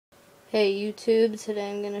Hey YouTube,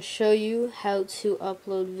 today I'm going to show you how to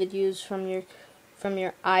upload videos from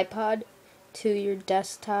your iPod to your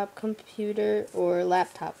desktop computer or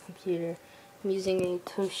laptop computer. I'm using a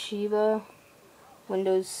Toshiba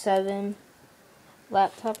Windows 7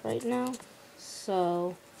 laptop right now,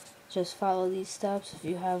 so just follow these steps. If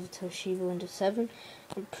you have Toshiba Windows 7,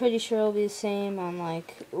 I'm pretty sure it'll be the same on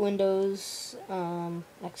like Windows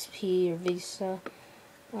XP or Vista.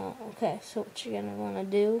 Okay, so what you're going to want to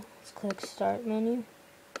do is click Start menu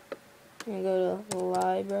and go to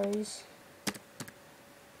Libraries. It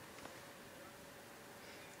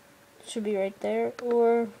should be right there,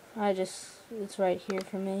 or it's right here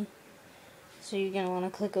for me. So you're going to want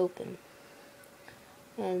to click Open.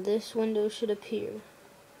 And this window should appear.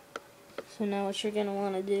 So now what you're going to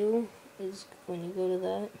want to do is, when you go to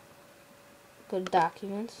that, go to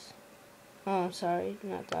Documents. Oh, I'm sorry,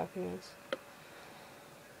 not Documents.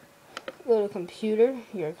 Go to Computer,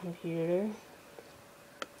 your computer.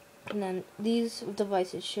 And then these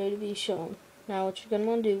devices should be shown. Now what you're going to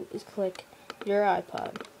want to do is click your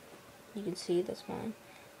iPod. You can see that's mine.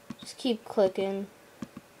 Just keep clicking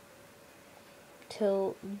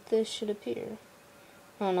till this should appear.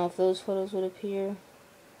 I don't know if those photos would appear,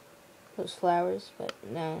 those flowers, but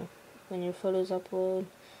now when your photos upload, it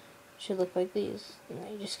should look like these. And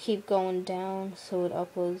you just keep going down so it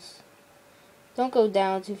uploads. Don't go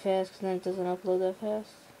down too fast because then it doesn't upload that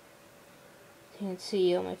fast. You can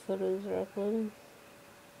see all my photos are uploading.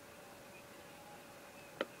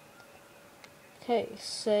 Okay,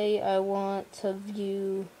 say I want to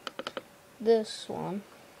view this one.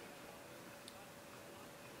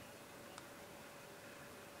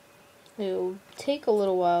 It'll take a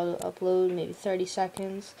little while to upload, maybe 30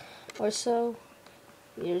 seconds or so.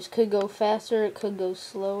 Yours could go faster, it could go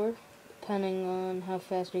slower, depending on how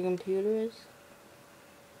fast your computer is.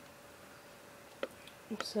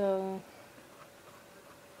 So,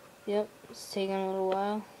 yep, it's taking a little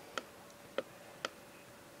while.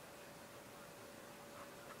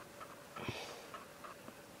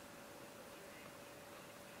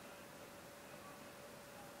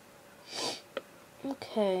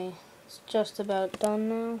 Okay, it's just about done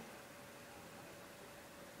now.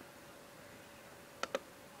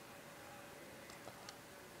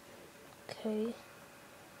 Okay,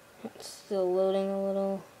 it's still loading a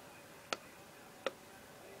little.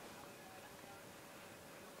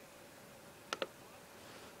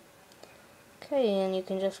 Okay, and you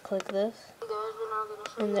can just click this.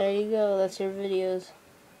 And there you go, that's your videos.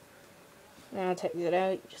 Now to exit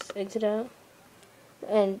out, just exit out.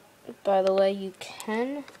 And by the way, you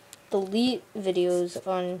can delete videos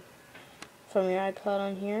from your iPod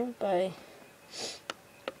on here by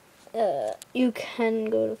you can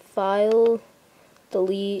go to File,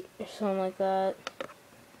 Delete, or something like that.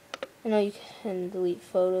 I know you can delete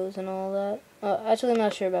photos and all that. Actually, I'm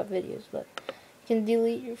not sure about videos, but you can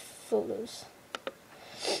delete your photos.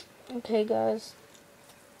 Okay, guys,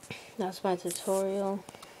 that's my tutorial.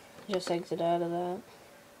 Just exit out of that.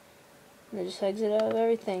 And just exit out of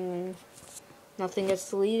everything, and nothing gets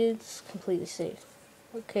deleted. It's completely safe.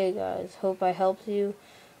 Okay, guys, hope I helped you.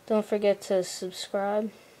 Don't forget to subscribe.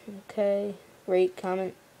 Okay, rate,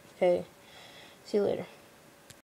 comment. Okay, see you later.